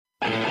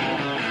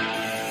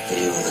Are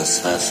you an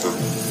assassin?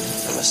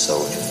 I'm a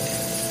soldier.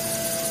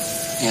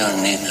 You're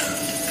neither.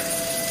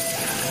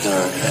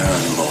 You're an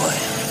errand boy,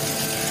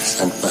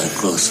 sent by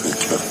grocery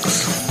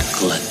clerks to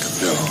collect a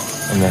bill.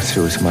 I'm not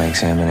through with my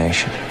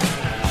examination.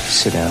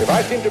 Sit down. If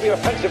I seem to be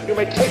offensive, you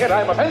may take it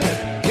I'm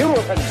offended. You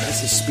offended.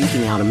 This is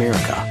Speaking Out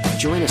America.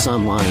 Join us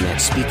online at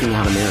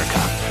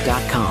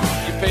speakingoutamericA.com.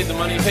 You paid the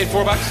money. You paid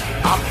 $4?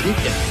 I'm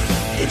peeking.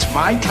 It's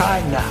my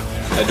time now.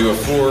 I do a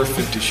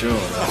 $4.50 show,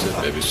 and that's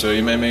it, baby. So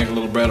you may make a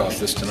little bread off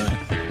this tonight.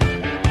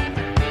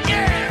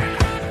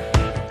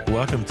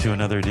 Welcome to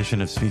another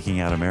edition of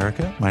Speaking Out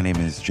America. My name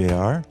is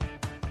JR,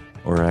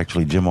 or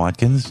actually Jim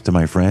Watkins to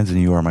my friends,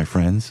 and you are my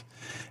friends.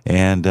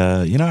 And,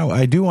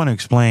 I do want to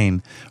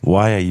explain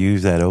why I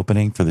use that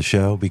opening for the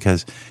show,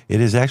 because it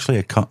is actually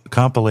a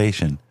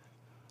compilation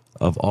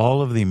of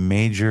all of the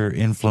major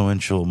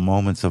influential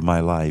moments of my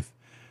life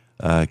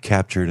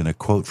captured in a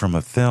quote from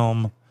a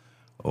film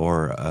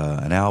or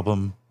an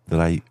album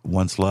that I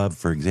once loved.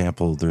 For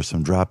example, there's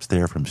some drops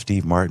there from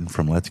Steve Martin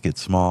from Let's Get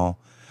Small.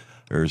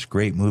 There's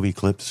great movie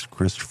clips.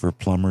 Christopher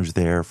Plummer's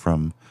there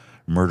from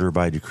Murder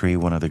by Decree,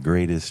 one of the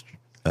greatest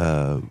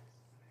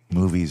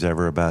movies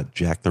ever about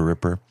Jack the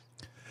Ripper.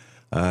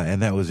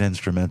 And that was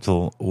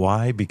instrumental.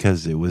 Why?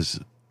 Because it was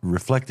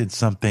reflected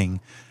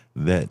something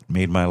that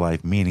made my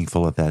life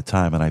meaningful at that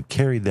time, and I've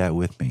carried that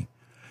with me.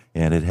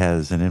 And it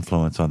has an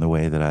influence on the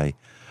way that I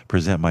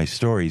present my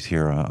stories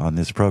here on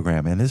this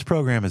program. And this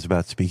program is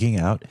about speaking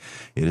out.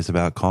 It is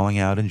about calling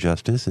out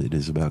injustice. It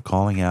is about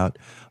calling out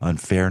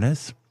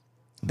unfairness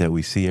that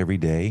we see every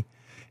day.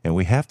 And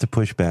we have to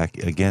push back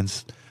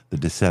against the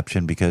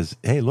deception because,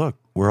 hey, look,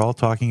 we're all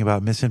talking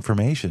about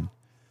misinformation.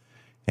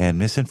 And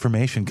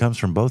misinformation comes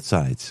from both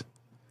sides,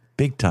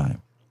 big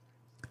time.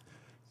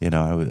 You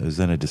know, I was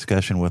in a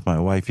discussion with my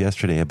wife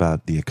yesterday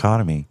about the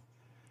economy.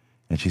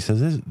 And she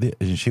says,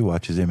 and she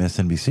watches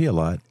MSNBC a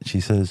lot. She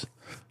says,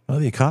 "Oh,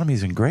 the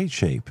economy's in great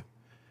shape."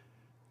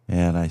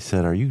 And I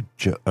said, "Are you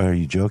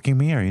joking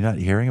me? Are you not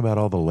hearing about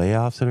all the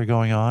layoffs that are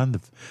going on?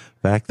 The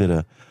fact that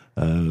a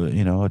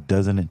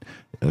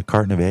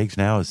carton of eggs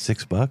now is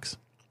 $6.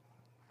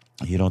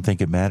 You don't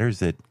think it matters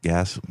that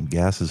gas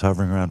is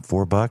hovering around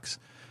 $4?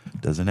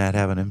 Doesn't that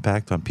have an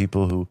impact on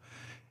people who,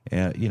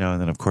 And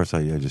then of course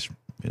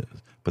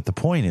but the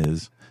point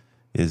is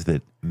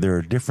that there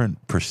are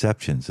different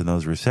perceptions, and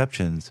those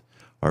receptions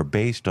are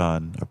based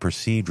on a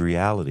perceived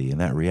reality, and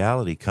that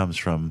reality comes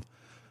from,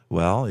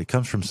 it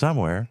comes from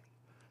somewhere.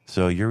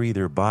 So you're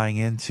either buying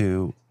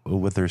into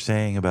what they're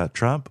saying about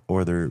Trump,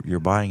 or you're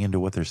buying into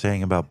what they're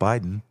saying about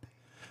Biden,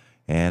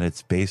 and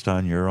it's based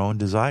on your own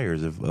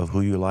desires of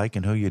who you like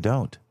and who you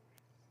don't.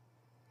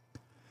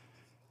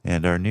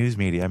 And our news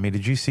media,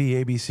 did you see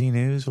ABC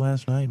News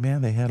last night,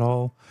 man? They had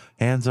all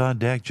hands on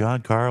deck.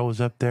 John Carl was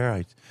up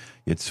there.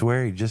 You'd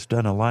swear he'd just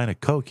done a line of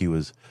coke. He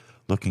was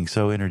looking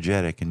so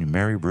energetic. And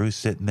Mary Bruce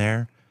sitting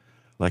there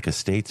like a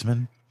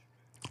statesman,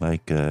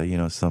 like,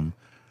 some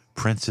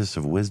princess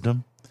of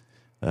wisdom.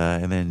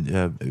 And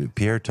then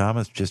Pierre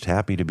Thomas, just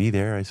happy to be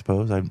there, I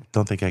suppose. I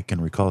don't think I can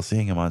recall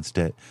seeing him on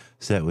set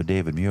with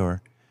David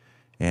Muir.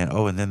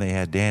 And then they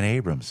had Dan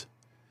Abrams,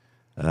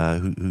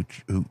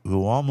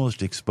 who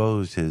almost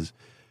exposed his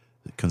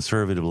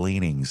conservative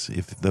leanings.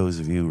 If those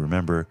of you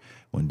remember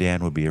when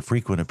Dan would be a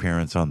frequent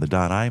appearance on the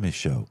Don Imus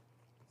show,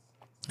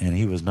 and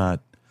he was not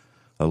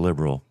a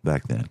liberal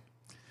back then.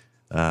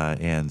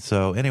 And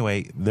so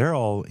anyway, they're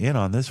all in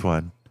on this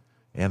one.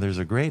 And there's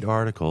a great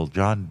article.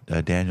 John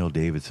Daniel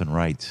Davidson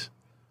writes,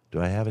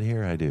 do I have it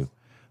here? I do.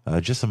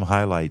 Just some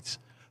highlights.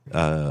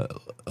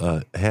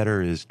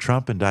 Header is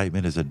Trump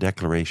indictment is a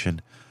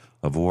declaration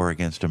of war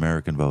against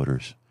American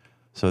voters.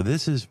 So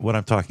this is what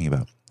I'm talking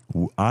about.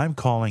 I'm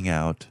calling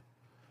out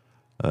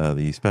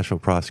the special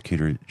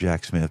prosecutor,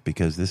 Jack Smith,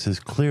 because this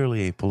is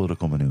clearly a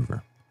political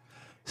maneuver.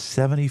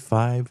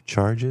 75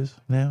 charges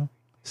now?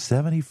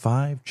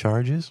 75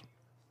 charges?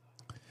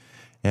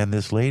 And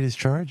this latest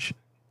charge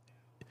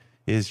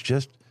is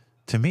just,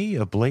 to me,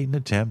 a blatant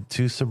attempt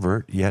to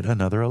subvert yet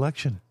another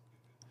election.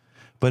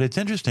 But it's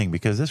interesting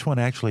because this one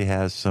actually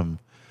has some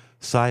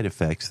side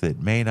effects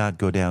that may not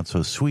go down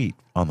so sweet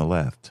on the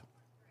left.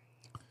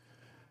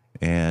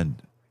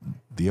 And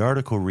the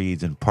article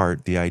reads, in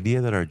part, the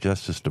idea that our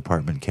Justice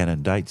Department can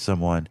indict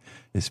someone,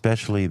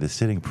 especially the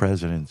sitting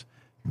president's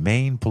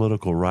main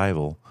political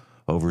rival,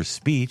 over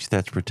speech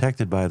that's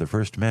protected by the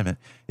First Amendment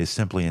is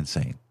simply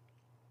insane.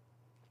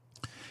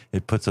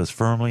 It puts us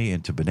firmly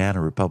into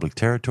Banana Republic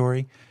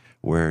territory,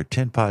 where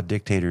tin pot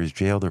dictators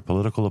jail their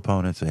political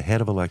opponents ahead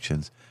of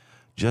elections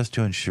just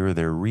to ensure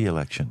their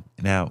re-election.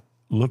 Now,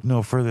 look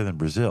no further than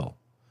Brazil.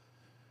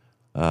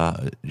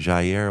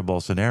 Jair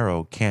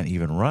Bolsonaro can't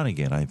even run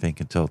again, I think,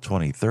 until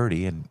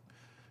 2030, and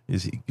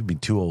he could be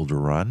too old to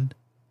run,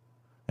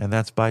 and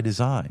that's by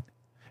design.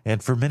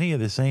 And for many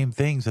of the same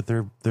things that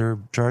they're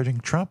charging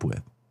Trump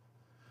with.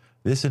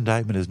 This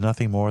indictment is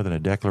nothing more than a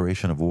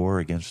declaration of war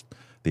against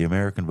the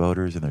American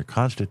voters and their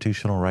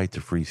constitutional right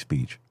to free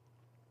speech.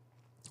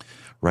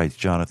 Writes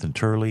Jonathan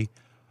Turley,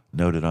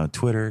 noted on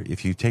Twitter,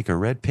 if you take a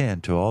red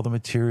pen to all the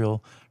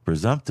material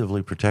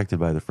presumptively protected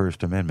by the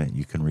First Amendment.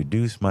 You can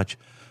reduce much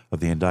of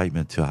the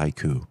indictment to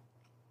haiku.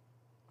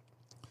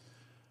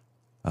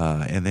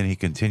 And then he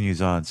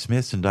continues on.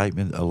 Smith's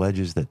indictment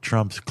alleges that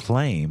Trump's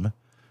claim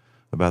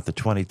about the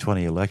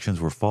 2020 elections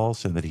were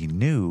false and that he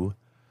knew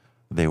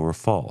they were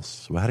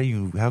false. So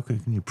how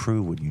can you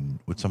prove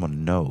what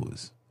someone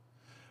knows?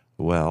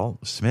 Well,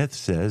 Smith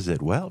says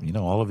that,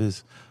 all of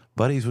his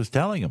buddies was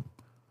telling him,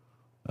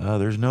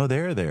 there's no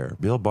there.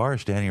 Bill Barr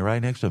standing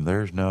right next to him.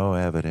 There's no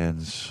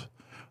evidence.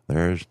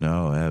 There's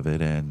no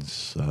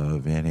evidence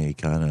of any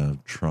kind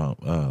of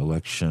Trump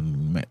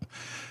election.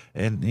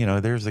 And,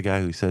 there's the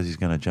guy who says he's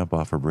going to jump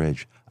off a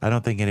bridge. I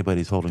don't think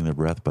anybody's holding their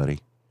breath, buddy.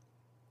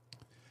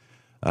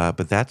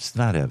 But that's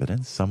not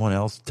evidence. Someone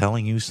else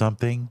telling you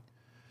something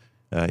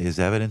is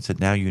evidence that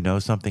now you know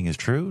something is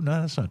true?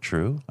 No, that's not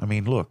true. I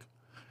mean, look,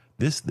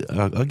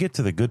 I'll get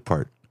to the good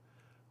part,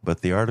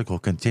 but the article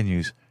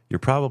continues. You're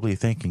probably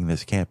thinking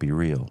this can't be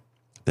real,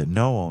 that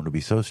no one would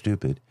be so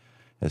stupid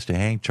as to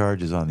hang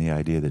charges on the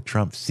idea that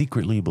Trump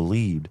secretly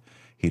believed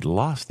he'd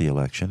lost the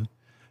election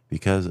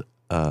because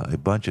a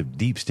bunch of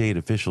deep state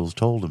officials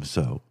told him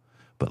so,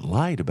 but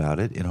lied about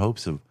it in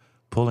hopes of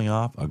pulling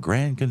off a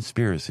grand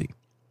conspiracy.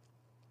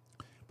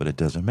 But it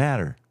doesn't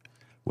matter.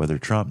 Whether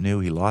Trump knew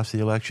he lost the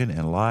election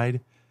and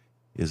lied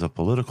is a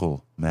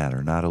political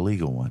matter, not a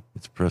legal one.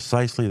 It's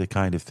precisely the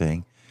kind of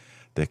thing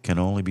that can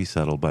only be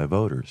settled by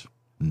voters,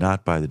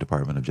 not by the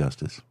Department of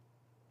Justice.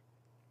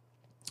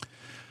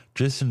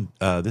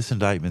 This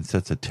indictment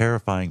sets a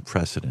terrifying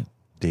precedent,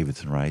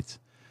 Davidson writes,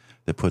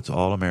 that puts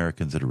all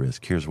Americans at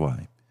risk. Here's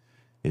why.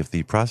 If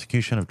the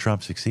prosecution of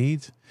Trump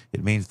succeeds,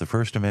 it means the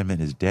First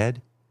Amendment is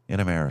dead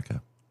in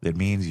America. It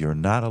means you're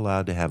not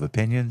allowed to have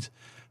opinions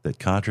that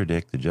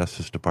contradict the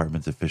Justice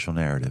Department's official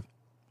narrative.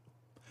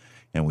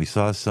 And we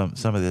saw some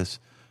of this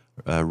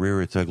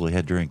rear its ugly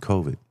head during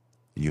COVID.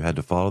 You had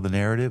to follow the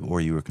narrative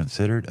or you were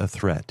considered a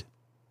threat.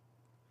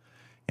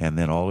 And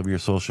then all of your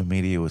social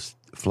media was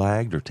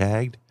flagged or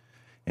tagged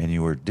and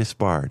you were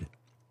disbarred.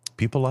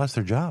 People lost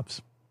their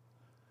jobs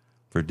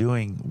for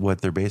doing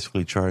what they're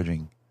basically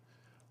charging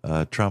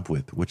Trump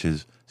with, which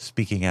is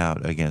speaking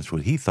out against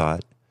what he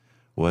thought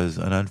was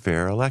an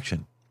unfair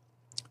election.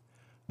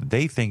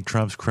 They think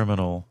Trump's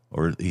criminal,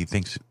 or they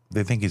think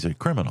he's a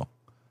criminal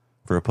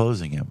for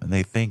opposing him, and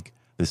they think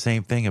the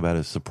same thing about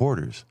his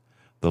supporters.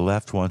 The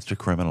left wants to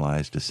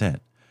criminalize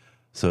dissent.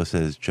 So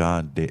says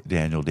John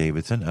Daniel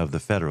Davidson of The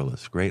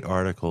Federalist. Great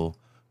article.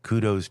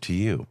 Kudos to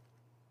you.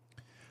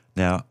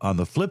 Now, on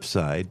the flip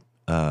side,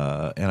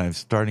 and I'm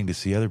starting to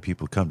see other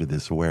people come to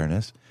this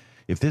awareness,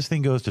 if this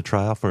thing goes to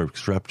trial for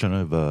obstruction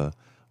of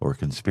or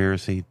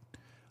conspiracy,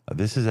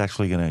 this is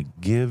actually going to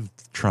give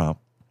Trump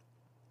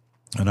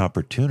an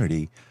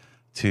opportunity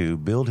to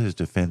build his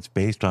defense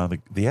based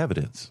on the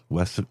evidence,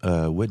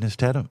 witness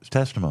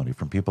testimony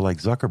from people like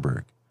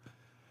Zuckerberg.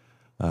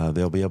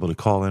 They'll be able to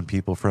call in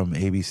people from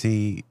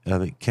ABC,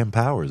 Kim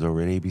Powers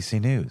over at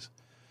ABC News,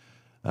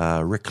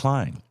 Rick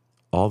Klein,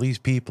 all these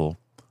people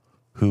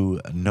who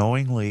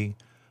knowingly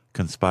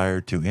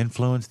conspired to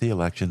influence the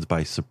elections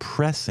by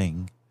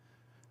suppressing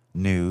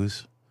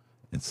news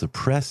and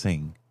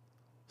suppressing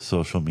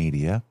social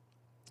media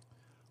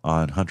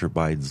on Hunter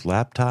Biden's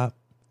laptop,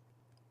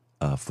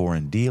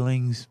 foreign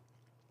dealings.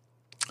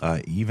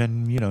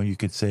 Even, you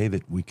could say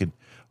that we could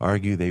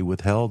argue they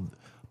withheld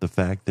the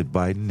fact that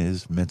Biden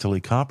is mentally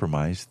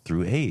compromised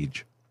through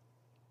age.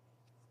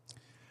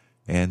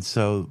 And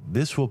so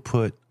this will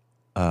put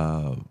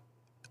all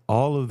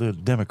of the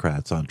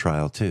Democrats on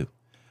trial too.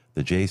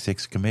 The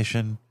J6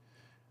 Commission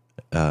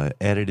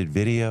edited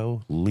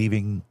video,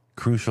 leaving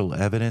crucial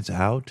evidence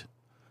out,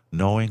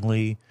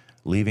 knowingly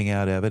leaving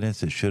out evidence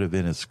that should have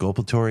been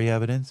exculpatory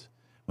evidence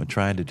when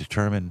trying to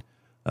determine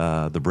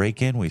the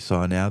break-in. We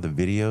saw now the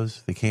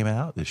videos that came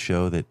out that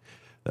show that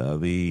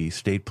the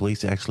state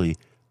police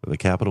the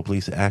Capitol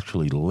Police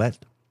actually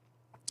let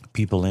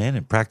people in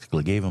and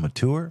practically gave them a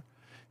tour.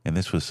 And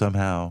this was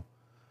somehow,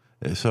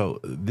 so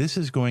this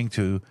is going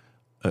to,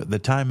 the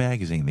Time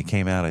magazine that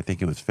came out, I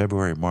think it was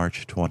February,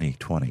 March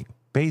 2020,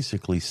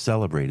 basically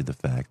celebrated the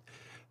fact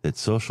that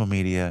social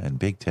media and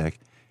big tech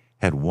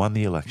had won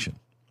the election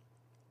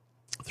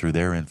through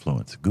their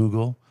influence.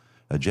 Google,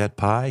 Jet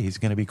Pie, he's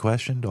going to be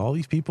questioned. All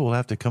these people will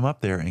have to come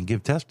up there and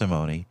give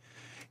testimony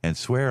and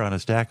swear on a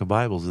stack of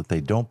Bibles that they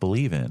don't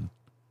believe in,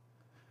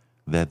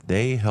 that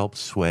they helped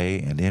sway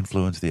and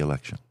influence the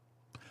election.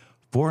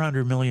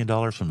 $400 million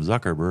from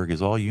Zuckerberg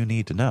is all you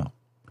need to know.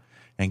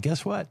 And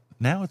guess what?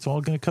 Now it's all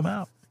going to come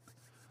out.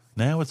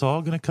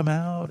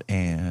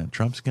 And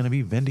Trump's going to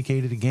be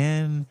vindicated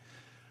again.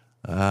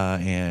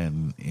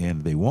 And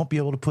they won't be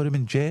able to put him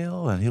in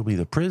jail, and he'll be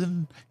the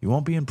prison. He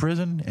won't be in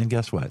prison. And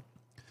guess what?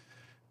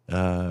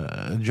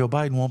 Joe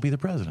Biden won't be the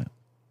president.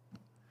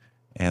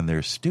 And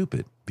they're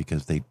stupid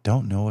because they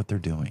don't know what they're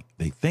doing.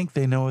 They think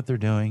they know what they're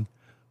doing,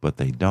 but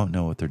they don't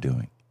know what they're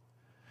doing.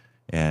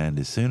 And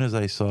as soon as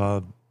I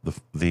saw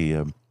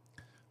the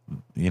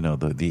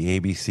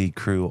ABC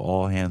crew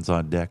all hands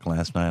on deck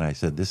last night, I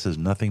said, this is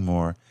nothing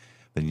more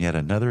than yet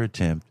another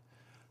attempt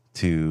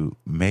to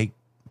make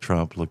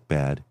Trump look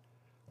bad.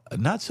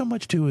 Not so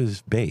much to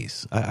his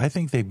base. I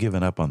think they've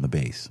given up on the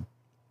base.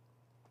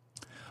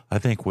 I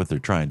think what they're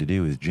trying to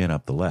do is gin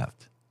up the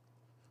left.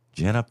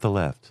 Gin up the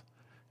left.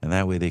 And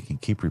that way they can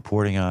keep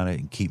reporting on it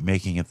and keep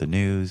making it the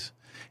news.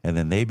 And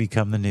then they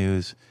become the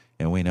news,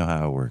 and we know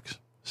how it works.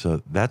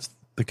 So that's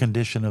the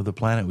condition of the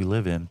planet we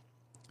live in.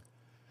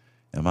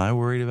 Am I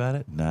worried about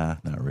it? Nah,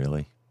 not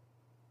really.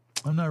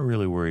 I'm not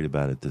really worried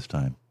about it this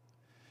time.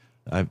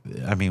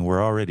 I mean,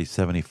 we're already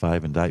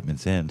 75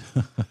 indictments in,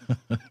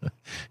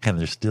 and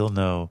there's still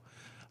no,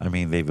 I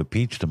mean, they've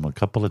impeached him a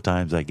couple of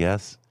times, I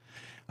guess.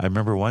 I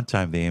remember one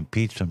time they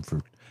impeached him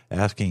for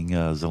asking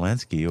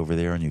Zelensky over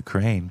there in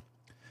Ukraine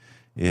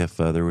if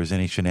there was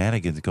any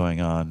shenanigans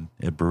going on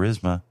at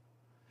Burisma.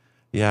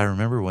 Yeah, I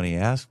remember when he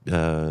asked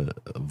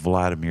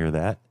Vladimir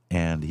that,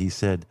 and he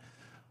said,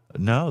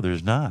 no,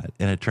 there's not.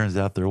 And it turns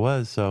out there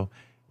was. So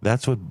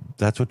that's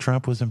what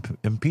Trump was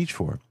impeached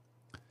for.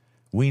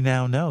 We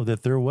now know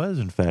that there was,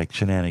 in fact,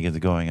 shenanigans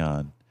going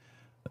on,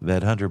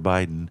 that Hunter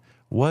Biden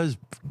was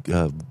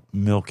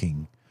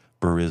milking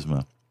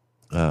Burisma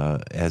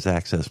as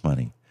access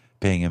money,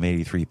 paying him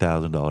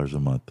 $83,000 a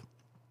month.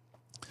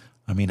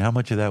 I mean, how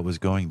much of that was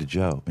going to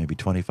Joe? Maybe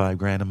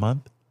 $25,000 a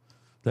month?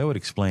 That would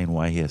explain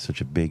why he has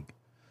such a big...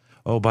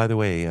 Oh, by the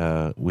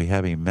way, we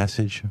have a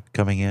message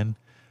coming in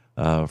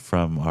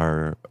from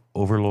our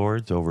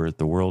overlords over at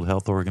the World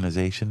Health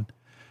Organization.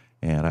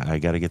 And I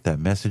got to get that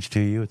message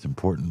to you. It's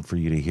important for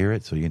you to hear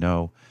it so you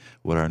know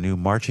what our new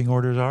marching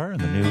orders are in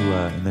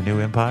the new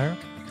empire.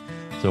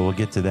 So we'll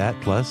get to that.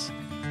 Plus,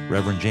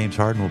 Reverend James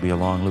Harden will be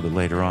along a little bit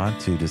later on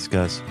to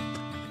discuss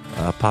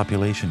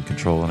population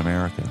control in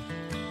America.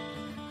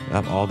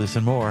 All this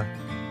and more.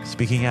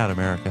 Speaking Out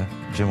America,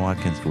 Jim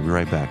Watkins will be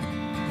right back.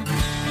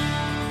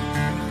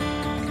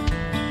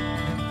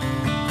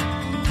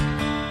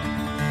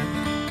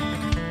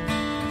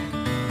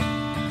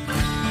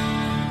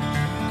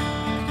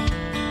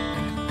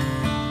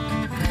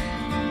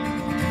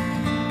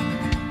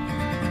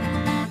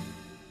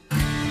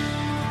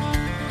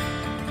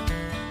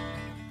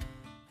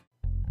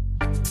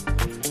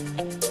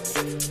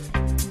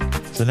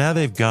 So now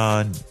they've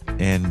gone,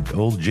 and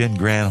old Jen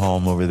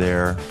Granholm over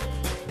there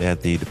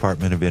at the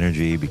Department of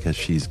Energy, because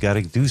she's got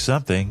to do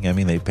something. I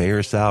mean, they pay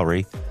her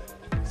salary,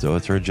 so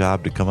it's her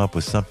job to come up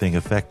with something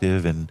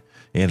effective, and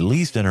at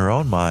least in her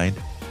own mind,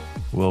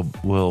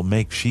 will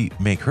make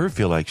her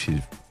feel like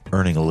she's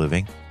earning a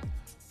living.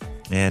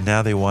 And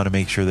now they want to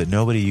make sure that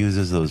nobody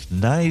uses those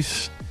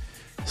nice,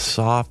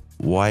 soft,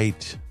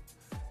 white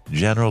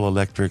General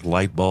Electric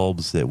light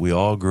bulbs that we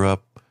all grew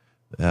up,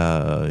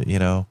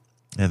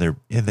 and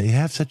they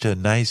have such a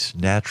nice,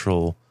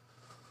 natural,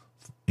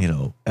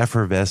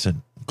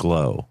 effervescent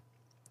glow.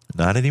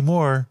 Not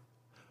anymore.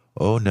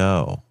 Oh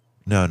no.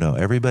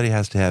 Everybody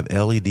has to have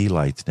LED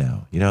lights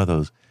now. You know,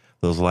 those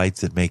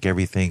lights that make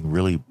everything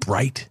really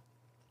bright.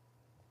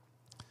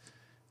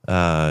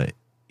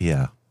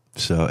 Yeah.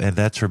 So, and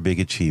that's her big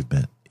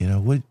achievement.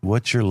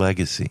 What's your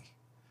legacy?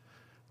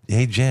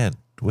 Hey, Jen,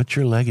 what's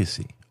your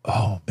legacy?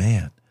 Oh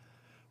man.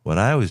 When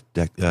I was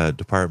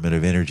Department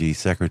of Energy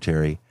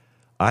Secretary,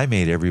 I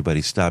made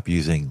everybody stop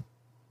using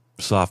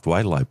soft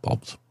white light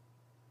bulbs.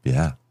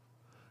 Yeah.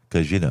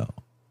 Because,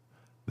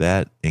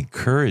 that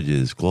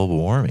encourages global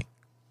warming.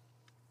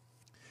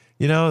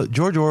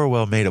 George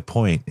Orwell made a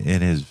point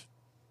in his,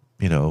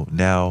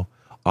 now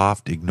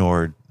oft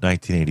ignored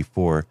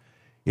 1984.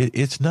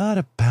 It's not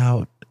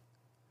about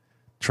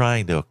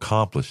trying to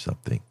accomplish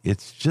something.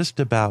 It's just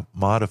about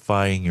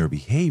modifying your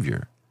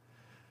behavior.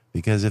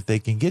 Because if they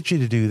can get you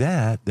to do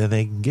that, then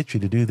they can get you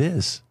to do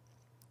this.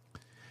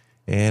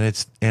 And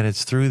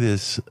it's through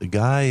this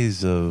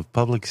guise of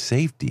public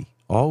safety,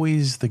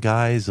 always the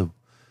guise of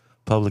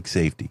public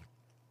safety.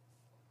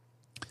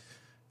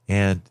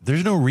 And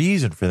there's no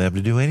reason for them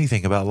to do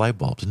anything about light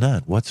bulbs,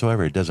 none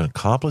whatsoever. It doesn't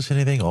accomplish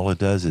anything. All it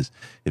does is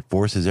it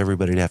forces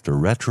everybody to have to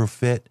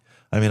retrofit.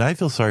 I mean, I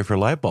feel sorry for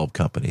light bulb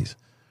companies.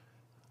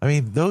 I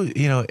mean, those,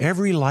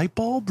 every light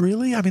bulb,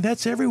 really? I mean,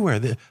 that's everywhere.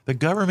 The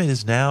government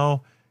is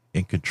now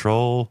in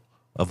control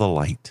of the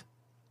light.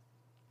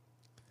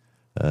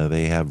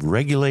 They have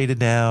regulated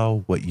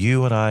now what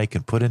you and I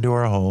can put into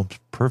our homes.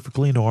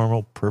 Perfectly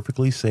normal,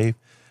 perfectly safe,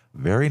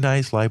 very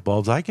nice light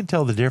bulbs. I can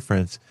tell the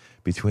difference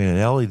between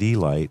an LED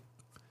light.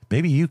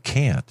 Maybe you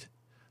can't.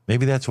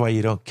 Maybe that's why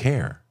you don't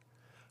care.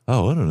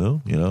 Oh, I don't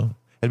know.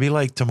 It'd be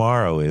like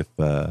tomorrow if,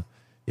 the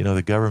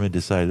government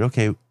decided,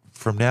 okay,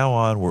 from now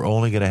on, we're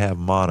only going to have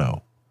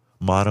mono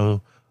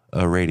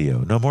radio.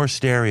 No more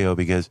stereo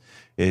because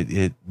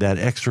that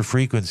extra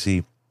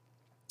frequency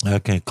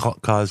can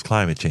cause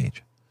climate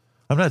change.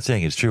 I'm not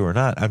saying it's true or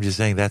not. I'm just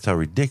saying that's how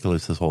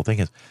ridiculous this whole thing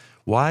is.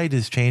 Why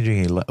does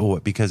changing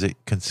because it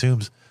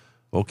consumes,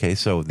 okay,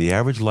 so the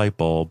average light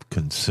bulb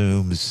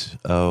consumes,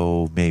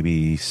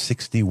 maybe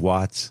 60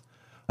 watts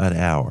an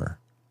hour.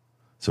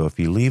 So if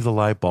you leave the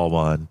light bulb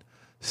on,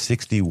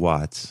 60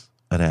 watts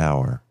an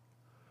hour.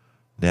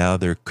 Now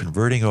they're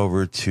converting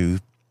over to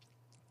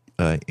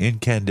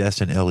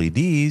incandescent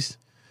LEDs,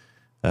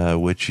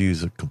 which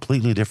use a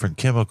completely different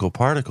chemical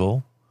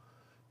particle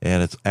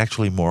And it's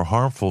actually more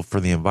harmful for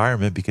the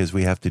environment because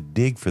we have to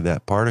dig for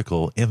that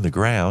particle in the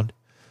ground.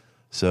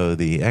 So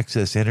the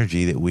excess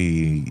energy that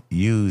we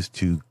use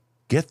to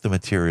get the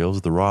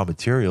materials, the raw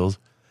materials,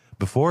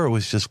 before it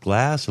was just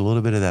glass, a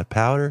little bit of that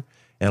powder,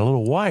 and a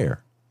little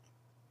wire.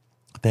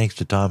 Thanks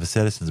to Thomas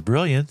Edison's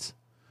brilliance.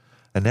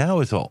 And now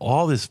it's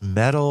all this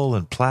metal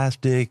and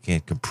plastic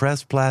and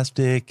compressed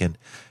plastic. And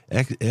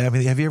I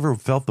mean, have you ever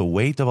felt the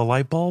weight of a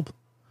light bulb?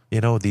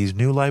 You know, these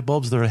new light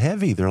bulbs, they're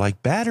heavy. They're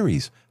like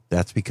batteries.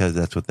 That's because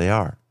that's what they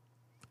are.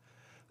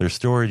 They're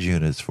storage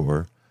units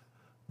for,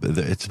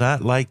 it's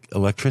not like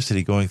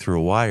electricity going through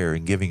a wire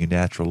and giving you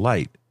natural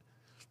light.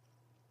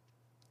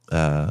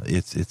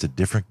 It's a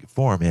different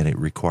form, and it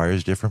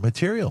requires different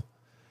material.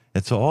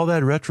 And so all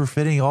that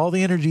retrofitting, all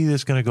the energy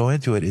that's going to go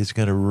into it is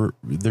going to,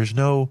 there's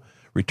no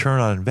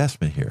return on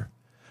investment here,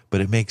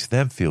 but it makes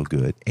them feel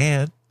good.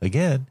 And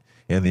again,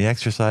 in the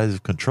exercise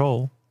of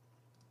control,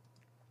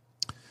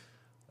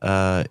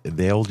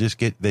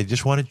 they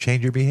just want to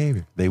change your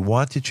behavior. They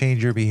want to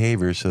change your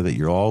behavior so that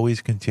you're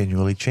always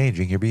continually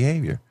changing your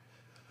behavior.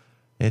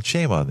 And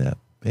shame on them.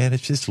 And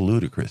it's just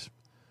ludicrous,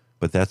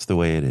 but that's the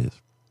way it is.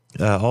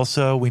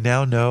 Also, we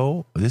now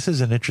know, this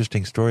is an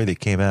interesting story that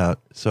came out.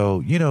 So,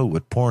 you know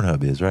what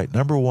Pornhub is, right?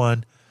 Number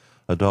one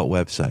adult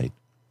website.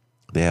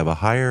 They have a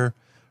higher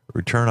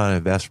return on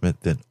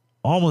investment than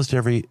almost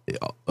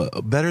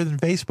better than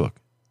Facebook.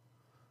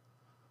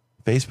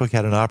 Facebook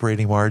had an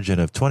operating margin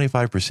of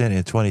 25%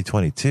 in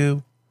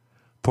 2022.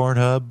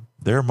 Pornhub,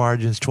 their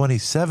margins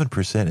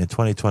 27% in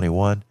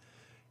 2021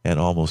 and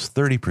almost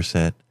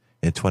 30%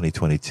 in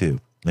 2022.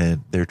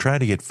 And they're trying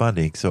to get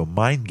funding. So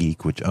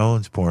MindGeek, which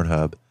owns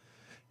Pornhub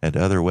and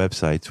other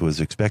websites, was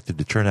expected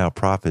to turn out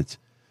profits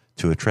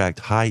to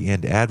attract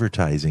high-end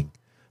advertising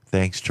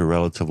thanks to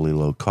relatively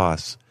low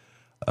costs.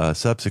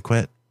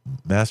 Subsequent,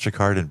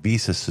 MasterCard and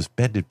Visa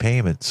suspended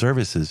payment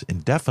services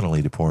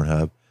indefinitely to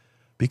Pornhub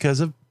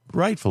because of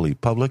rightfully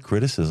public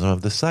criticism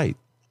of the site.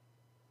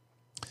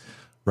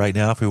 Right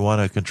now, if we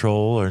want to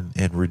control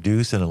and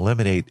reduce and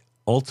eliminate,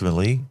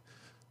 ultimately,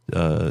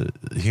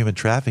 human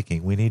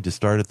trafficking, we need to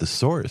start at the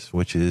source,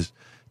 which is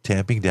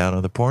tamping down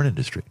on the porn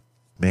industry,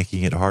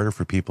 making it harder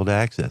for people to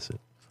access it.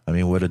 I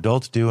mean, what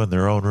adults do in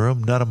their own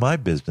room, none of my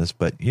business,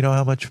 but you know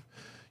how much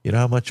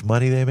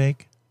money they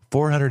make?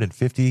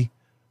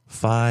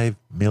 $455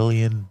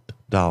 million.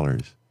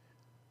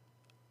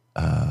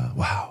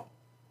 Wow.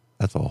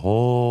 That's a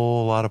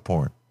whole lot of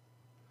porn.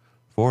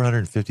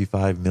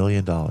 $455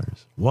 million.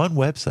 One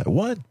website.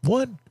 One.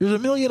 There's a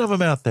million of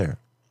them out there.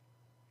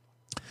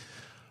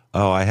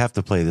 Oh, I have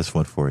to play this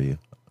one for you.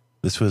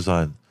 This was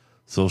on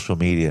social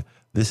media.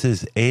 This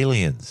is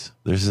aliens.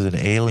 This is an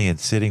alien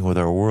sitting with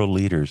our world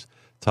leaders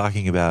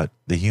talking about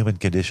the human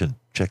condition.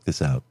 Check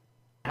this out.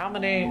 How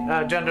many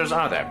genders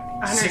are there?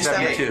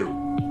 672.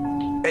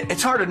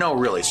 It's hard to know,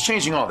 really. It's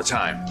changing all the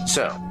time.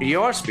 So,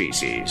 your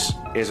species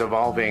is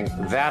evolving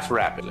that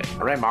rapidly.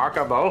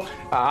 Remarkable.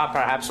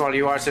 Perhaps while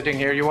you are sitting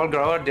here, you will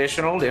grow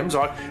additional limbs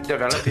or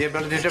develop the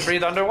ability to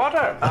breathe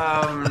underwater.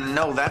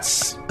 No,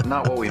 that's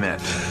not what we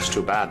meant. It's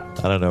too bad.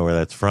 I don't know where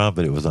that's from,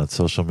 but it was on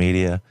social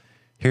media.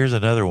 Here's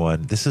another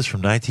one. This is from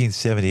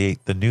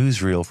 1978, the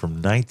newsreel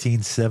from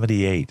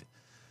 1978,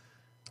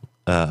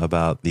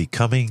 about the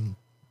coming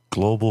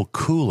global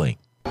cooling.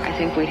 I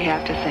think we'd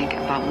have to think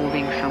about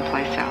moving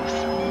someplace else.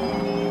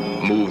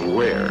 Move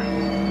where?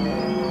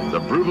 The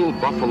brutal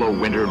buffalo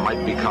winter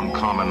might become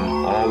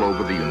common all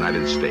over the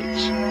United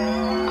States.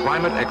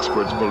 Climate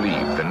experts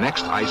believe the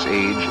next ice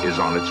age is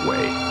on its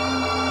way.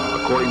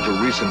 According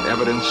to recent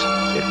evidence,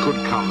 it could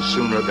come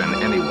sooner than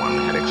anyone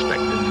had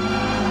expected.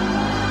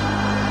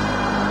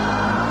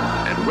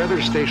 At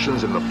weather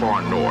stations in the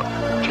far north,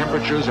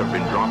 temperatures have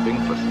been dropping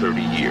for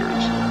 30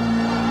 years.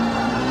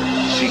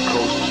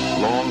 Seacoasts,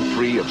 long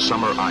free of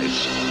summer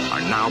ice,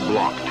 are now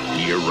blocked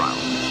year-round.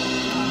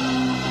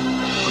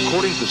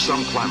 According to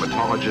some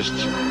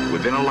climatologists,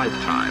 within a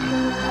lifetime,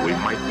 we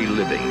might be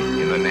living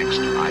in the next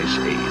ice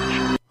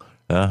age.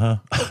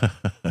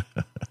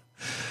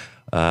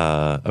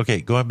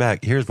 Okay, going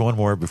back, here's one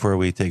more before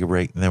we take a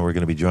break, and then we're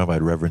going to be joined by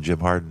Reverend Jim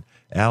Harden.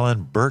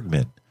 Alan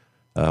Bergman,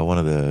 one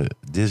of the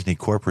Disney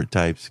corporate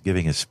types,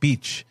 giving a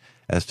speech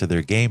as to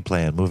their game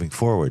plan moving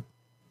forward.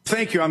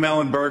 Thank you. I'm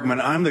Alan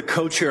Bergman. I'm the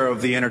co-chair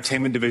of the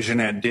entertainment division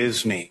at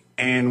Disney,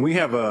 and we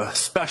have a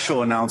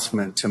special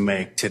announcement to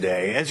make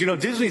today. As you know,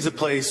 Disney's a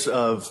place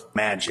of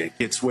magic.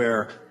 It's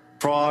where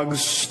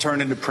frogs turn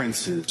into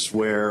princes,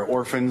 where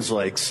orphans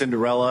like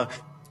Cinderella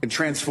can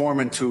transform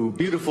into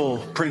beautiful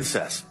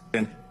princesses.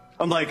 And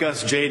unlike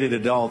us jaded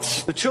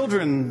adults, the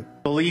children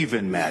believe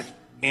in magic.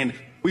 And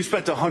we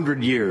spent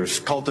 100 years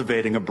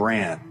cultivating a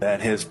brand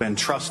that has been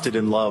trusted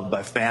and loved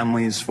by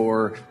families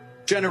for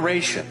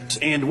generations.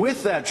 And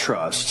with that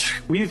trust,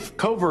 we've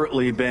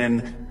covertly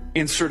been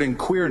inserting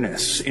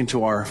queerness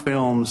into our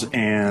films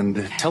and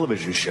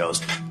television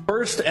shows.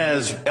 First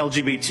as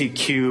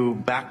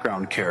LGBTQ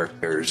background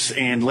characters,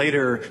 and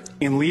later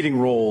in leading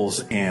roles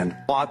and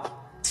plot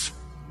points.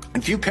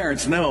 And few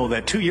parents know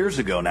that 2 years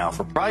ago now,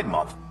 for Pride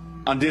Month,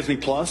 on Disney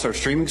Plus, our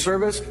streaming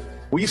service,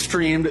 we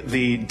streamed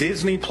the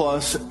Disney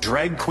Plus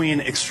Drag Queen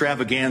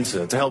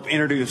Extravaganza to help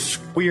introduce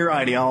queer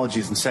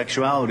ideologies and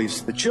sexualities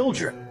to the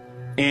children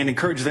and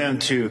encourage them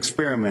to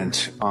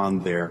experiment on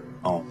their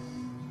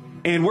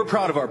own. And we're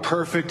proud of our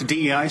perfect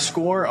DEI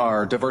score,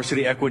 our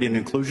diversity, equity, and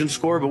inclusion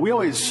score, but we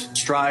always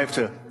strive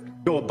to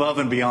go above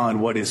and beyond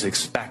what is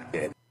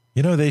expected.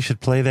 You know, they should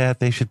play that.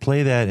 They should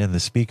play that in the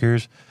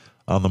speakers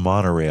on the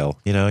monorail.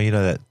 You know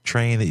that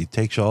train that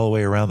takes you all the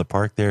way around the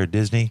park there at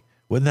Disney?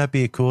 Wouldn't that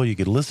be cool? You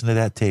could listen to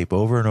that tape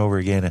over and over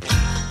again.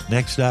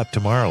 Next stop,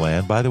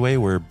 Tomorrowland. By the way,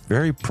 we're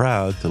very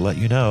proud to let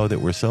you know that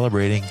we're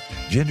celebrating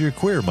Ginger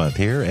Queer Month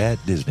here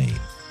at Disney.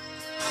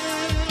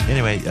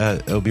 Anyway,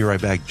 I'll be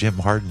right back. Jim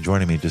Harden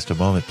joining me in just a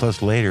moment.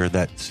 Plus later,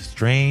 that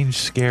strange,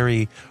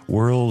 scary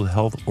World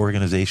Health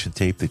Organization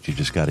tape that you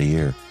just got to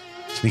hear.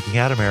 Speaking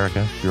Out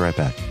America, be right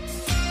back.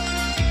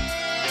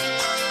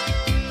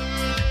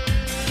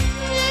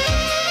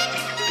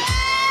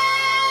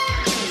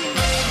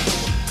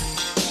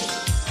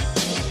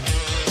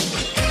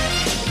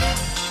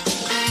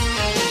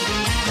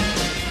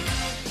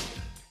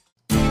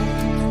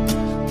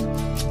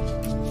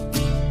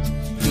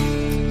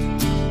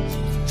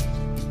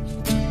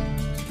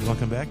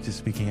 Welcome back to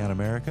Speaking Out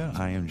America.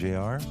 I am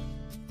JR.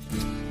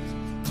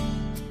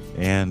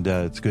 And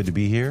it's good to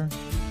be here.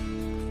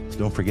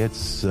 Don't forget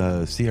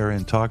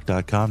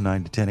crntalk.com,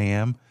 9 to 10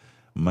 a.m.,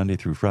 Monday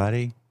through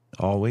Friday,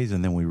 always.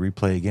 And then we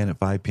replay again at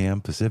 5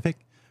 p.m. Pacific,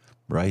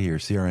 right here,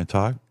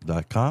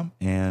 crntalk.com.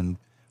 And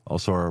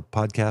also our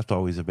podcast,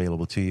 always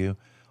available to you,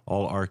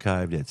 all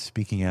archived at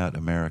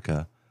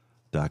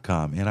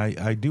speakingoutamerica.com. And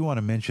I do want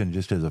to mention,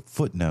 just as a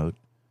footnote,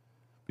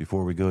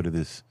 before we go to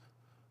this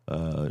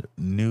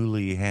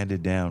newly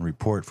handed down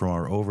report from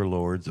our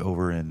overlords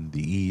over in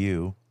the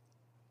EU,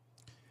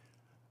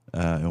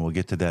 and we'll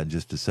get to that in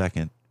just a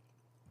second.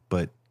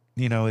 But,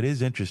 you know, it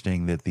is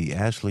interesting that the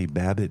Ashley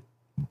Babbitt,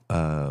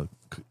 did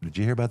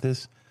you hear about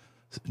this?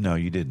 No,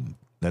 you didn't.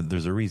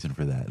 There's a reason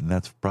for that. And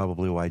that's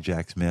probably why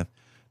Jack Smith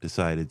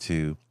decided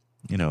to,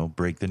 you know,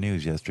 break the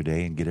news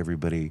yesterday and get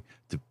everybody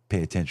to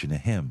pay attention to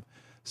him.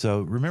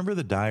 So remember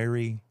the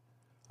diary?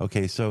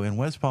 Okay, so in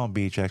West Palm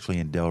Beach, actually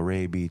in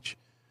Delray Beach,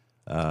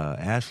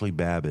 Ashley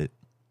Babbitt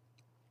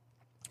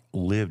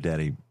lived at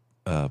a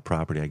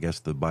property. I guess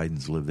the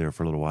Bidens lived there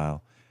for a little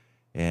while.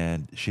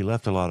 And she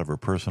left a lot of her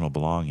personal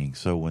belongings.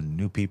 So when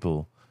new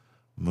people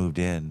moved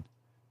in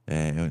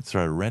and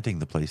started renting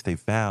the place, they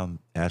found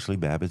Ashley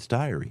Babbitt's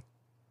diary.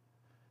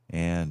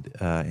 And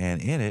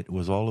in it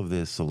was all of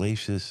this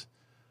salacious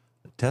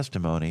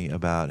testimony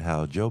about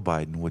how Joe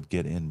Biden would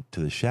get into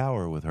the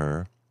shower with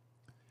her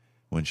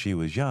when she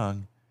was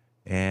young,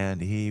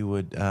 and he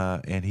would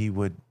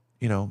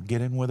you know, get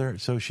in with her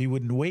so she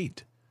wouldn't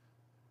wait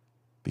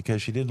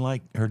because she didn't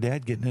like her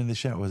dad getting in the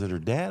shower. Was it her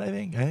dad? I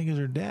think it was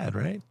her dad,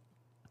 right?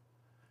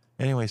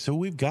 Anyway, so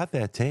we've got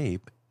that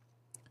tape,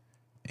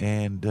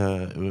 and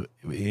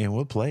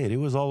we'll play it. It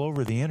was all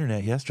over the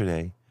internet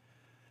yesterday.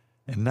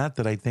 And not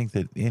that I think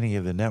that any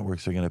of the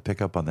networks are going to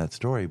pick up on that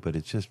story, but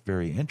it's just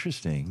very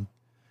interesting.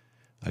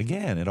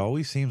 Again, it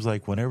always seems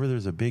like whenever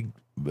there's a big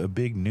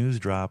news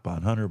drop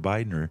on Hunter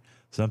Biden or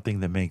something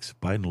that makes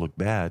Biden look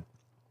bad,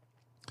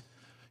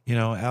 you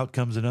know, out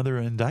comes another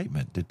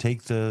indictment to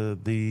take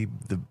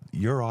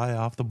your eye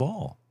off the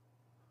ball.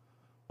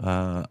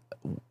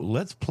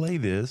 Let's play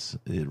this.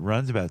 It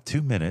runs about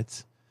 2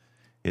 minutes.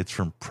 It's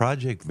from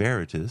Project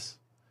Veritas,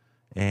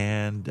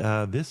 and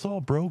this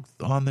all broke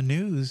on the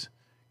news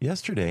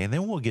yesterday. And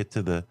then we'll get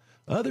to the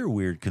other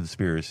weird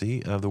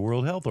conspiracy of the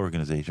World Health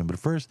Organization. But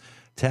first,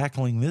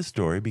 tackling this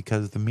story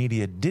because the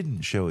media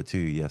didn't show it to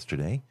you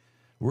yesterday,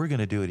 we're going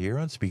to do it here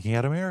on Speaking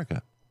Out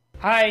America.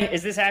 Hi,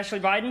 is this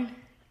Ashley Biden?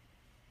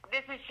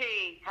 This is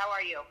she. How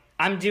are you?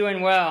 I'm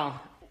doing well.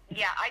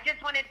 Yeah, I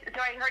just wanted, so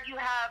I heard you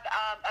have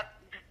a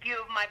few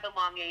of my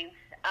belongings,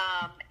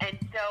 and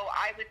so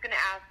I was going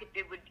to ask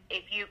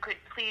if you could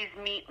please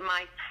meet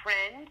my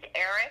friend,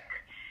 Eric,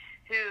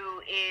 who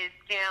is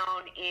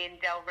down in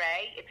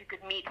Delray, if you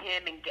could meet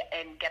him and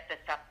get this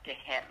up to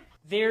him.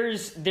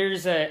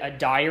 There's a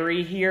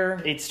diary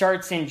here. It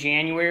starts in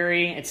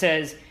January. It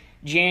says,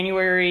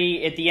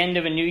 January at the end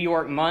of a New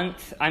York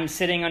month, I'm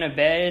sitting on a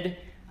bed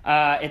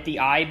at the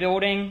I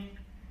building.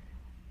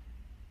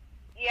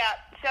 Yeah,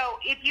 so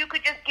if you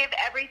could just give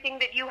everything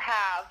that you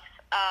have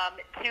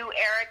to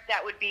Eric,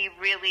 that would be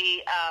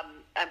really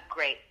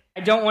great.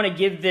 I don't want to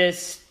give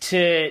this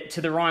to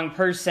the wrong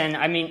person.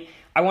 I mean,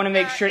 I want to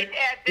make sure at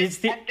this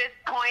point,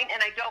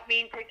 and I don't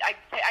mean to.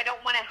 I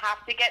don't want to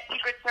have to get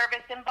Secret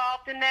Service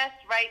involved in this,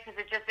 right?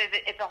 Because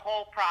it's a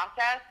whole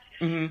process.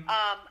 Mm-hmm.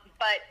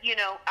 But you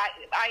know,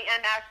 I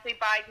am Ashley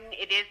Biden.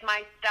 It is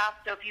my stuff.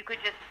 So if you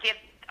could just give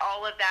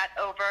all of that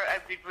over, I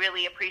would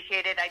really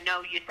appreciate it. I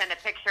know you sent a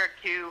picture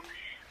to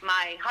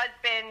my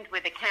husband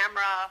with a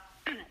camera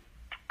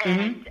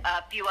and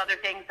a few other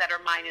things that are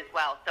mine as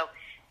well. So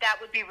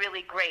that would be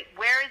really great.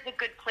 Where is a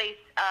good place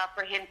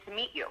for him to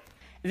meet you?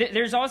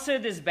 There's also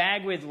this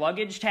bag with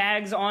luggage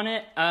tags on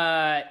it.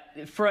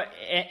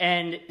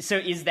 And so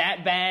is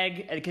that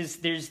bag, because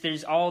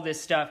there's all this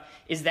stuff,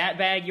 is that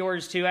bag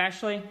yours too,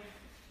 Ashley?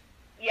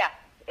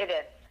 It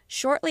is.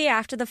 Shortly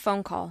after the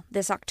phone call,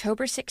 this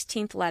October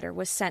 16th letter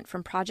was sent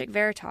from Project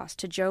Veritas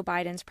to Joe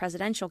Biden's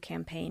presidential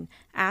campaign,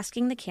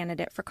 asking the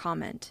candidate for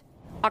comment.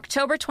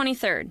 October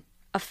 23rd,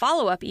 a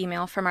follow-up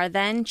email from our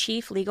then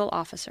chief legal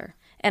officer.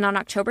 And on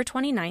October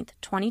 29th,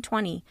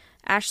 2020,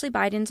 Ashley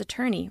Biden's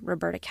attorney,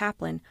 Roberta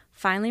Kaplan,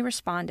 finally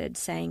responded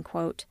saying,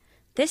 quote,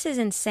 "This is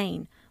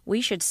insane.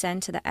 We should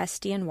send to the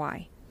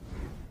SDNY."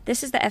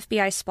 This is the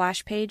FBI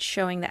splash page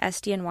showing the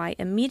SDNY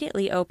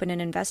immediately opened an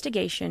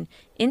investigation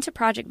into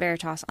Project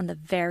Veritas on the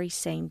very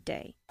same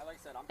day.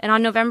 And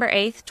on November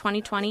 8th,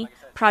 2020,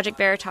 Project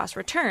Veritas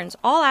returns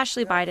all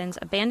Ashley Biden's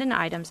abandoned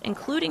items,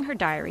 including her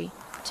diary,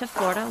 to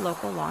Florida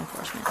local law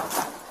enforcement.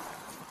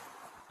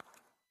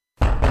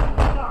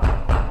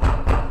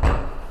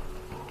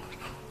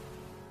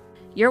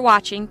 You're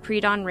watching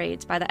Pre-Dawn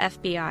Raids by the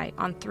FBI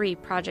on 3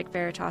 Project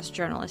Veritas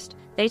journalists.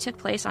 They took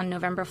place on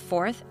November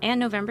 4th and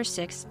November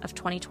 6th of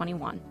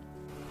 2021.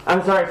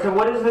 I'm sorry, so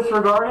what is this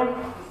regarding?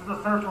 This is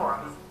the search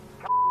warrant.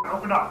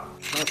 Open up.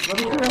 Let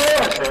me your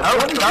hands, sir.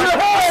 Let me your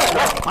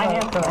hands. My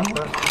hands,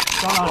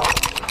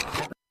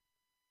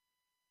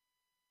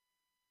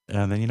 sir.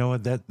 And then you know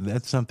what?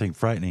 That's something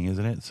frightening,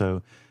 isn't it?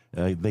 So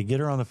they get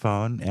her on the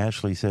phone.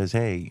 Ashley says,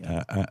 "Hey,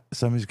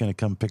 somebody's going to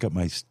come pick up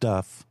my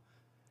stuff."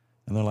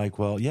 And they're like,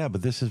 "Well, yeah,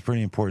 but this is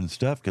pretty important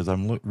stuff because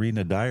I'm reading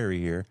a diary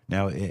here."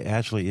 Now,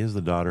 Ashley is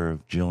the daughter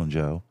of Jill and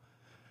Joe,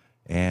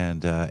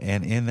 and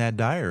in that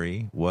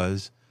diary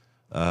was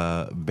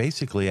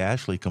basically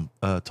Ashley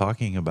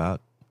talking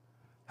about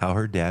how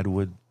her dad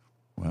would,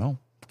 well,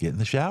 get in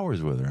the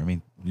showers with her. I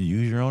mean,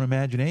 use your own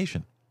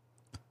imagination.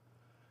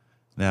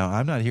 Now,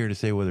 I'm not here to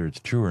say whether it's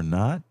true or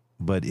not,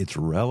 but it's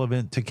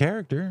relevant to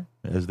character,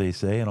 as they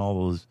say in all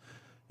those,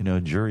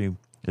 jury.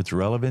 It's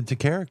relevant to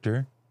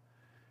character.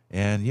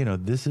 And,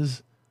 this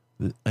is,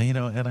 and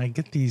I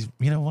get these,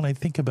 when I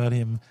think about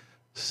him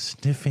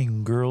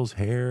sniffing girls'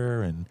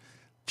 hair and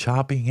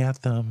chopping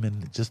at them.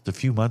 And just a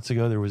few months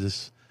ago, there was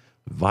this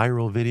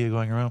viral video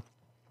going around.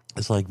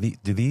 It's like,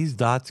 do these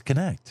dots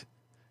connect?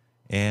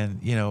 And,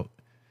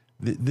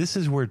 this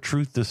is where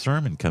truth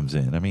discernment comes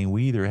in. I mean,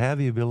 we either have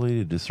the ability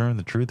to discern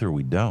the truth or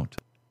we don't.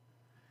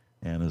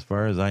 And as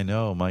far as I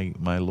know,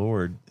 my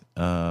Lord,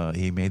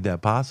 he made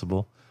that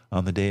possible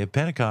on the day of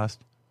Pentecost.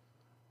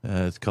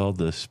 It's called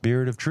the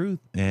Spirit of Truth,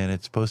 and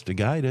it's supposed to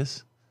guide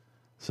us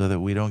so that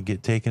we don't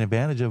get taken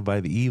advantage of by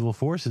the evil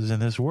forces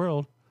in this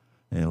world.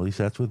 And at least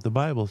that's what the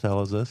Bible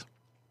tells us.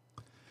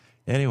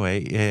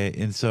 Anyway,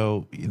 and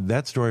so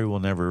that story will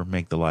never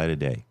make the light of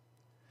day.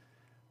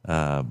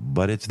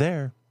 But it's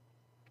there.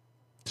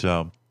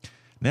 So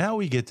now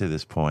we get to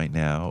this point.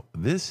 Now,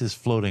 this is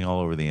floating all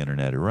over the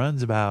internet. It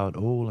runs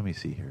about, let me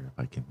see here if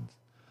I can.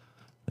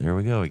 There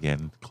we go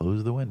again.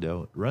 Close the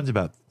window. It runs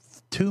about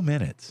 2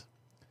 minutes.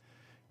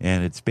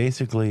 And it's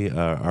basically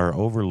our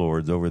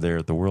overlords over there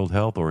at the World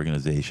Health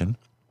Organization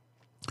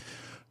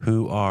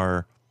who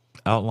are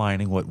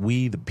outlining what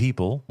we, the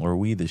people, or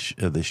we, the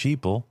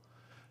sheeple,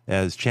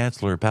 as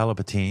Chancellor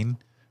Palpatine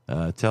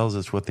tells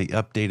us what the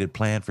updated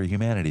plan for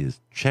humanity is.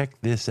 Check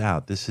this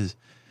out. This is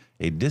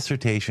a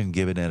dissertation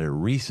given at a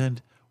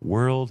recent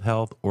World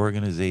Health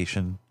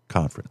Organization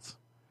conference.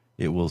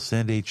 It will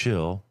send a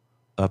chill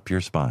up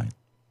your spine.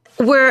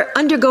 We're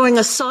undergoing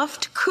a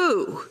soft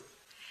coup.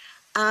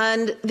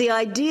 And the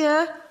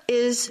idea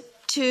is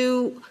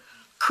to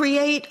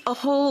create a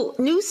whole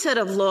new set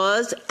of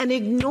laws and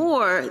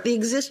ignore the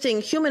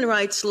existing human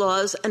rights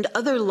laws and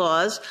other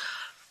laws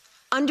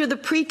under the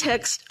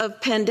pretext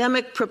of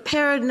pandemic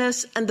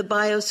preparedness and the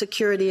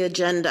biosecurity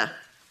agenda.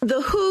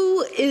 The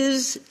WHO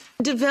is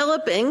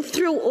developing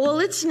through all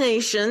its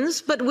nations,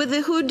 but with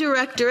the WHO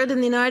Directorate in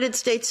the United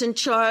States in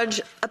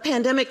charge, a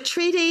pandemic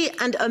treaty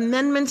and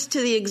amendments to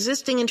the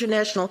existing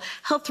international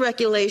health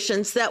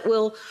regulations that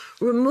will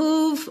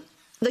remove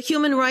the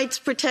human rights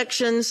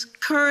protections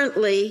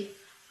currently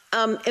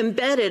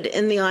embedded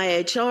in the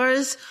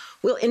IHRs,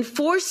 will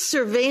enforce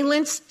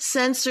surveillance,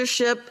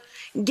 censorship,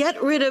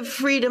 get rid of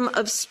freedom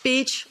of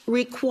speech,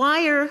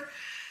 require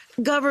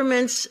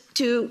governments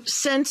to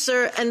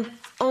censor and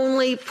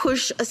only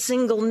push a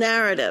single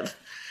narrative.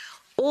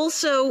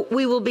 Also,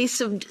 we will be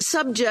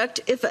subject,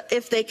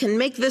 if they can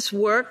make this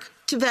work,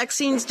 to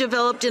vaccines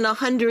developed in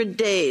 100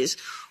 days,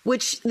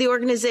 which the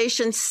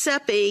organization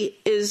CEPI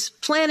is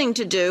planning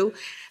to do.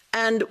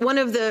 And one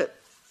of the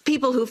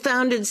people who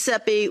founded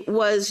CEPI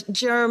was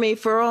Jeremy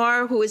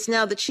Farrar, who is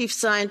now the chief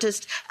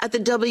scientist at the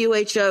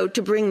WHO,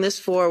 to bring this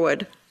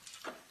forward.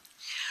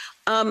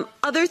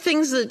 Other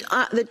things that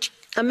the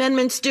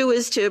amendments do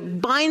is to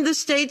bind the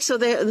states so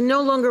they're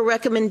no longer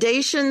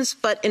recommendations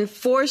but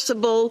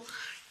enforceable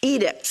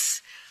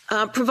edicts,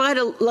 provide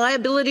a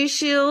liability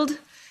shield,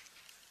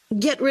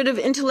 get rid of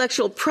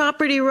intellectual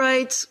property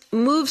rights,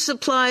 move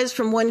supplies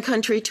from one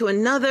country to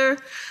another,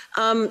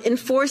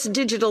 enforce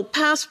digital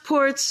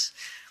passports,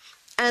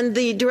 and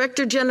the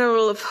Director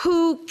General of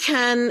WHO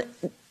can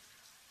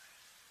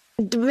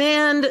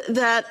demand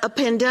that a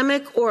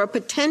pandemic or a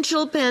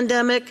potential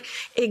pandemic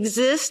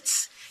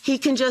exists. He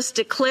can just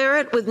declare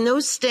it with no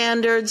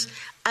standards,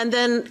 and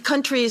then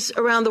countries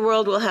around the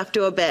world will have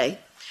to obey.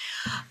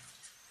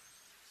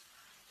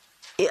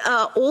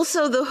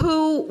 Also, the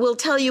WHO will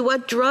tell you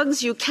what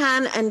drugs you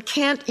can and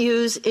can't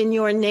use in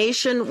your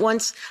nation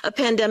once a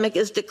pandemic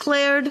is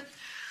declared.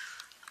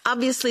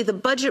 Obviously, the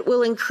budget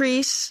will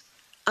increase.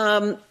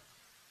 One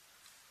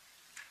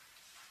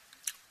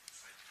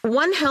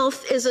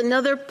Health is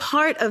another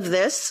part of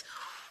this.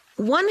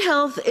 One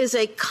Health is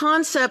a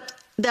concept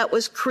that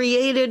was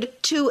created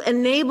to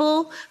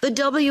enable the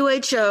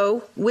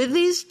WHO, with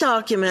these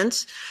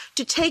documents,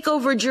 to take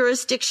over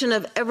jurisdiction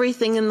of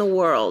everything in the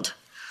world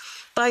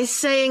by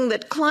saying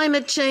that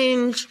climate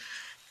change,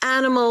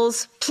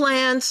 animals,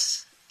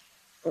 plants,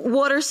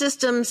 water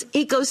systems,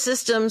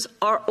 ecosystems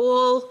are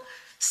all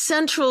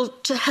central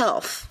to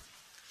health.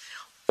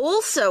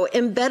 Also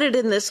embedded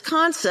in this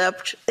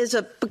concept is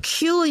a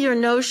peculiar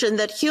notion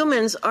that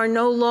humans are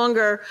no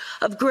longer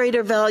of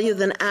greater value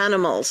than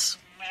animals.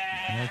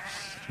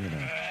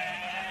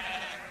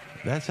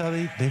 That's how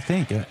they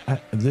think. Do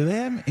they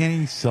have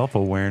any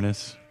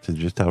self-awareness to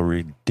just how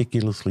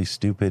ridiculously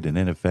stupid and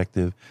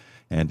ineffective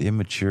and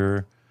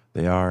immature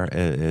they are,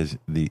 as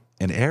an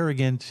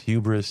arrogant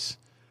hubris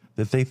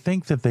that they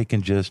think that they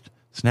can just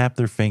snap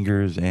their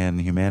fingers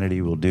and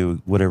humanity will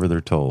do whatever they're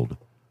told?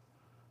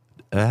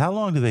 How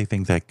long do they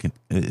think that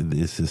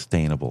is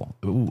sustainable?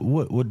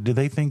 What do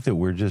they think, that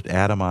we're just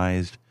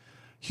atomized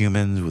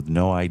humans with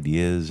no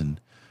ideas and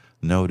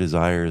no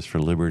desires for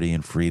liberty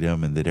and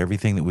freedom, and that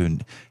everything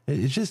that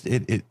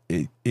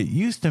it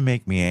used to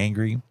make me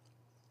angry,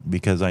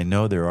 because I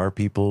know there are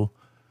people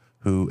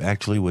who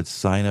actually would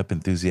sign up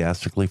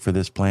enthusiastically for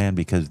this plan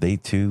because they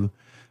too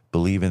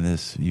believe in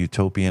this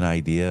utopian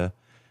idea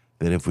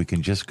that if we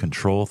can just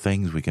control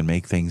things, we can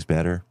make things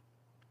better.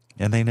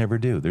 And they never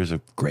do. There's a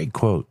great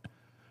quote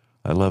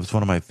I love. It's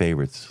one of my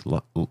favorites.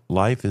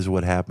 Life is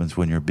what happens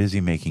when you're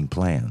busy making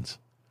plans.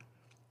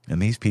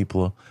 And these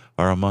people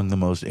are among the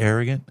most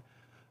arrogant.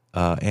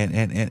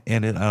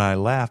 And I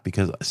laugh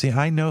because, see,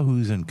 I know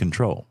who's in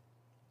control.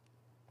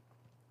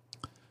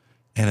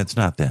 And it's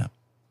not them.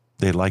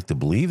 They like to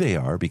believe they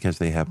are because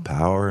they have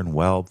power and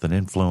wealth and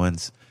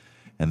influence.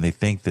 And they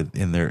think that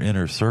in their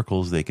inner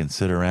circles, they can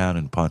sit around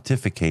and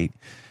pontificate,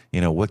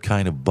 what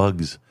kind of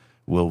bugs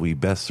will we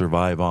best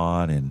survive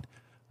on. And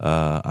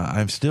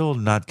I'm still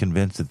not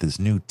convinced that this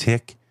new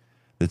tick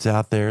that's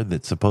out there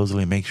that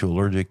supposedly makes you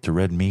allergic to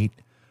red meat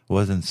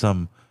wasn't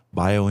some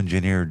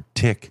bioengineered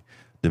tick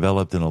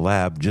developed in a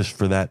lab just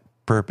for that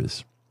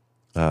purpose.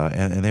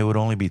 And they would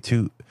only be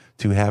too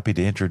happy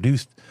to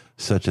introduce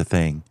such a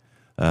thing,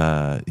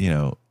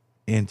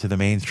 into the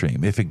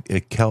mainstream. If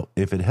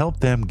it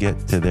helped them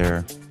get to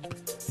their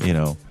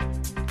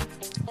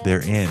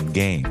end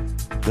game,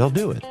 they'll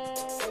do it.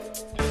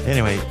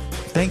 Anyway,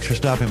 thanks for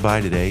stopping by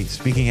today.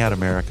 Speaking Out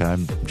America,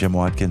 I'm Jim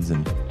Watkins,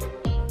 and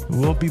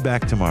we'll be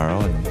back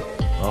tomorrow, and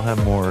I'll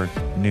have more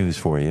news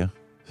for you.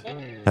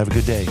 Have a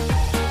good day.